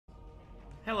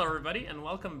Hello everybody and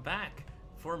welcome back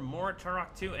for more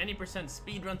Turok 2 Any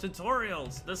Speedrun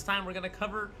tutorials. This time we're going to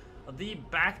cover the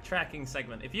backtracking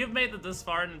segment. If you've made it this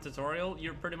far in the tutorial,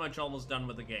 you're pretty much almost done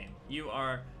with the game. You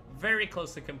are very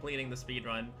close to completing the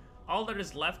speedrun. All that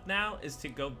is left now is to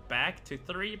go back to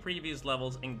 3 previous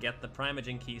levels and get the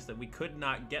Primogen keys that we could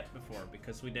not get before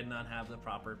because we did not have the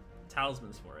proper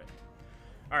talismans for it.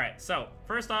 Alright, so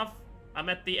first off, I'm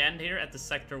at the end here at the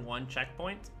Sector 1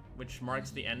 checkpoint, which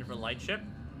marks the end for Lightship.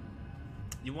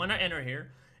 You want to enter here,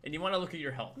 and you want to look at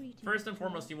your health. First and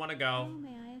foremost, you want to go,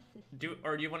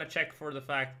 you want to check for the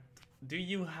fact, do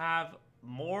you have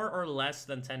more or less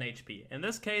than 10 HP? In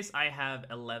this case, I have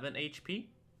 11 HP,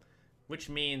 which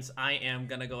means I am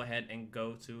going to go ahead and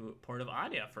go to Port of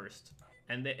Adia first.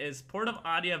 And it is Port of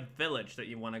Adia Village that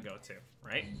you want to go to,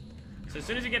 right? So as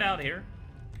soon as you get out here,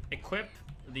 equip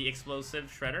the explosive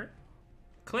shredder.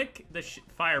 Click the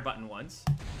fire button once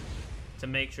to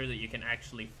make sure that you can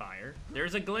actually fire.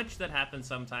 There's a glitch that happens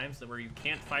sometimes where you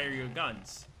can't fire your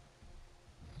guns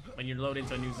when you load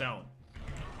into a new zone.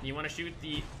 You want to shoot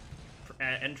the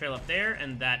entrail up there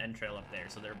and that entrail up there.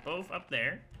 So they're both up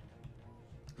there.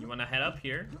 You want to head up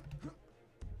here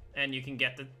and you can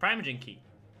get the Primogen key.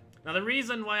 Now the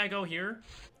reason why I go here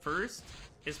first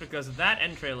is because that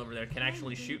entrail over there can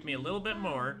actually shoot me a little bit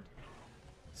more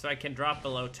so I can drop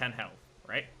below 10 health.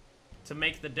 Right? To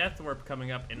make the death warp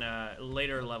coming up in a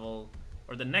later level,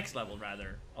 or the next level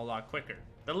rather, a lot quicker.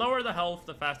 The lower the health,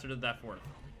 the faster the death warp.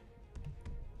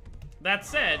 That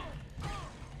said,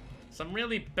 some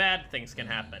really bad things can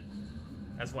happen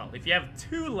as well. If you have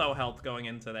too low health going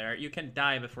into there, you can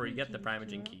die before you get the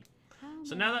Primogen key.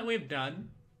 So now that we've done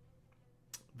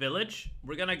Village,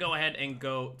 we're gonna go ahead and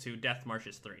go to Death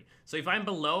Marshes 3. So if I'm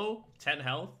below 10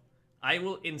 health, I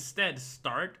will instead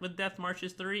start with Death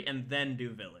Marshes 3 and then do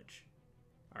Village.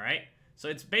 Alright? So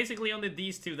it's basically only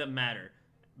these two that matter.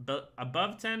 But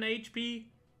above 10 HP,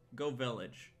 go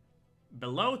Village.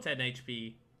 Below 10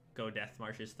 HP, go Death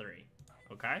Marshes 3.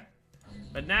 Okay?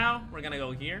 But now, we're gonna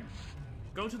go here.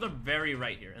 Go to the very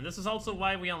right here. And this is also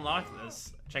why we unlocked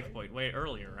this checkpoint way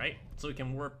earlier, right? So we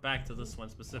can work back to this one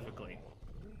specifically.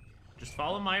 Just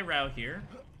follow my route here.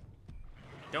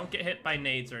 Don't get hit by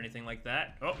nades or anything like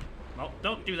that. Oh, well,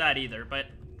 don't do that either, but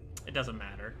it doesn't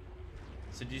matter.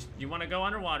 So you want to go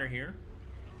underwater here.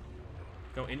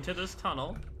 Go into this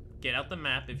tunnel. Get out the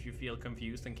map if you feel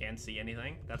confused and can't see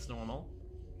anything. That's normal.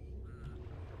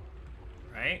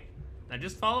 Right? Now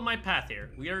just follow my path here.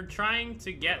 We are trying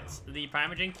to get the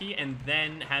Primogen key and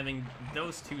then having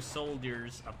those 2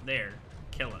 soldiers up there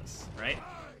kill us, right?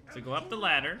 So go up the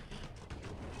ladder.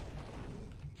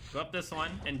 Go up this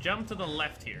one, and jump to the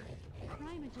left here.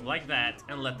 Like that,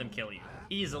 and let them kill you.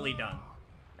 Easily done.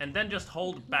 And then just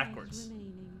hold backwards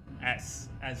as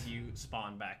you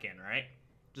spawn back in, right?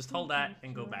 Just hold that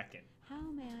and go back in. How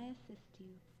may I assist you?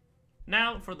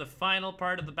 Now, for the final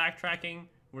part of the backtracking,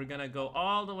 we're gonna go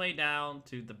all the way down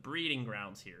to the breeding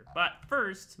grounds here. But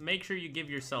first, make sure you give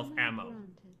yourself ammo.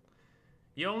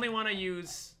 You only want to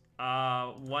use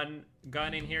 1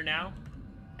 gun in here now.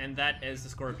 And that is the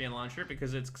Scorpion Launcher,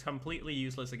 because it's completely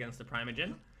useless against the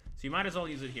Primogen. So you might as well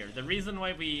use it here. The reason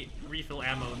why we refill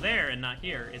ammo there and not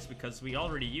here is because we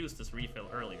already used this refill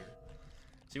earlier.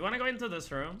 So you want to go into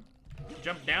this room,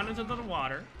 jump down into the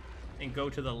water, and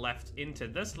go to the left into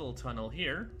this little tunnel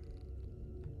here.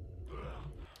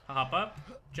 Hop up,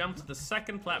 jump to the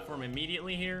second platform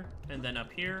immediately here, and then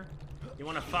up here. You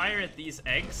want to fire at these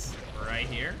eggs right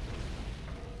here.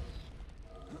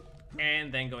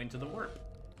 And then go into the warp.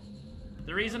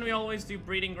 The reason we always do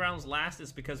breeding grounds last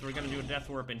is because we're going to do a death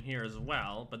warp in here as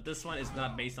well, but this one is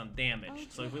not based on damage.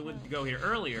 So if we would go here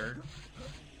earlier,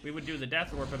 we would do the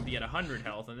death warp and be at 100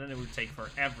 health, and then it would take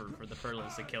forever for the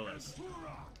Purlins to kill us.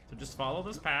 So just follow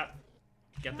this path,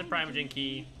 get the Primogen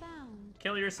key,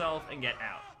 kill yourself, and get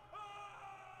out.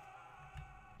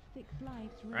 6 lives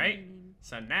right? remaining.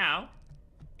 So now...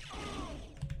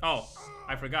 Oh,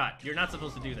 I forgot. You're not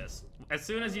supposed to do this. As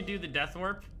soon as you do the death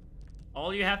warp,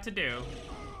 all you have to do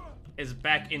is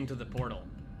back into the portal.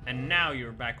 And now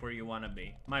you're back where you want to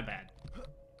be. My bad.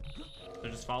 So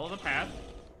just follow the path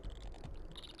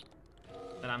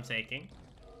that I'm taking.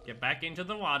 Get back into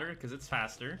the water, because it's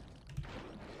faster.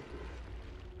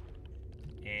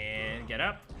 And get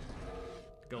up.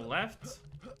 Go left.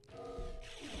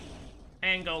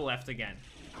 And go left again.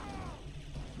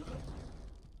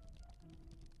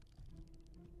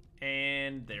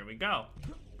 And there we go.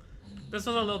 This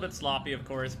was a little bit sloppy, of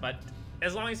course, but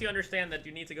as long as you understand that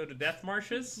you need to go to Death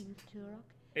Marshes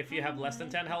if you have less than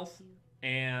 10 health,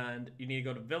 and you need to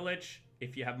go to Village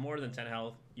if you have more than 10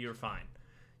 health, you're fine.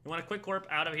 You want to quick warp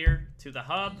out of here to the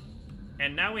hub,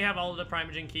 And now we have all of the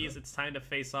Primogen keys, it's time to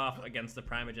face off against the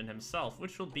Primogen himself,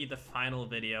 which will be the final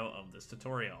video of this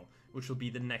tutorial, which will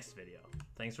be the next video.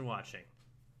 Thanks for watching.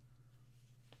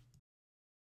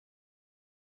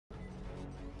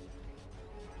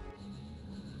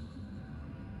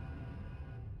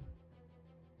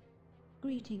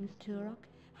 Greetings, Turok.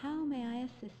 How may I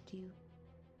assist you?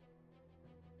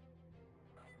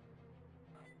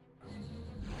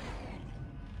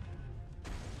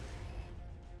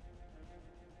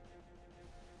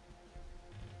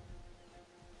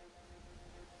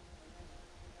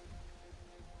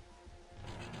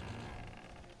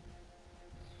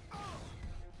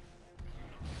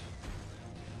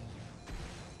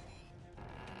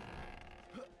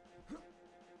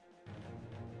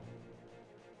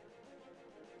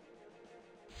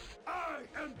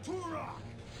 I am Turok!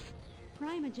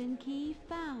 Primogen key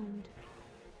found.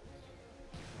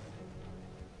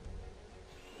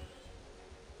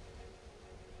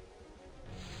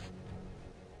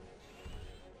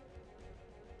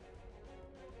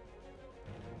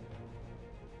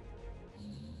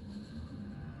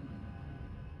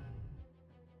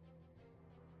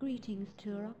 Greetings,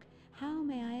 Turok. How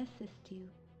may I assist you?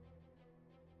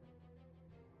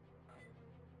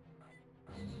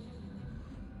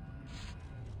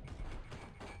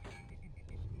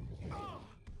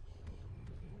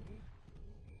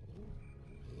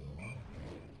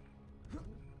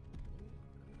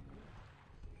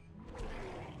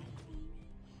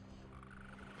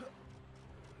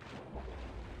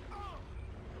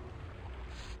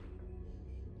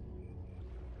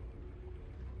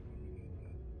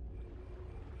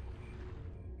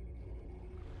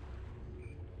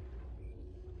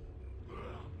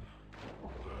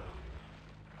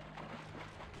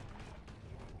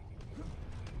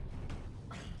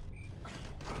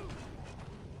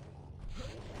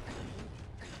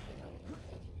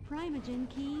 Primogen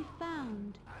key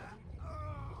found.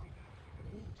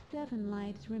 7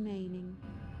 lives remaining.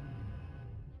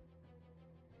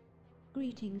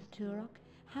 Greetings, Turok.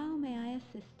 How may I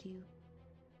assist you?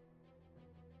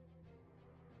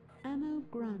 Ammo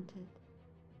granted.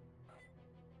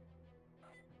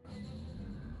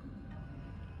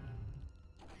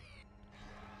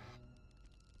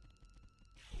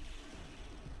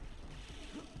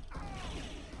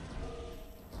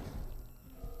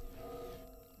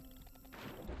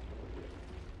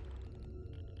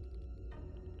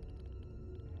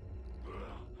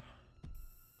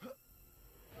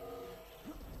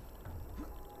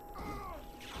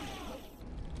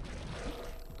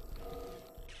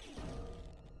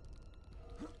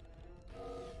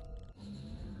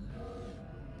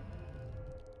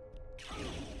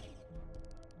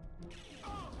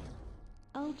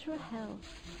 Ultra health.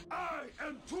 I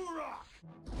am Turok!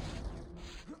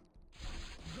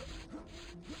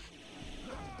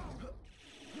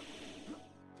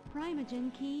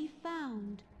 Primogen key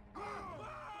found.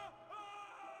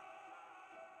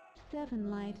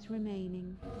 7 lives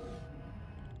remaining.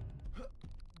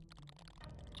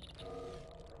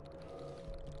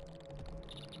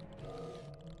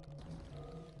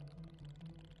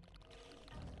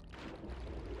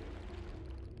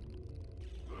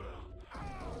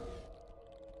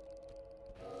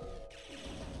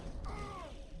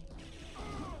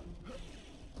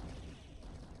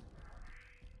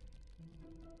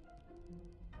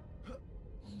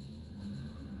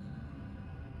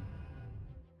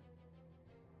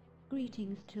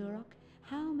 Greetings, Turok.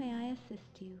 How may I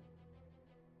assist you?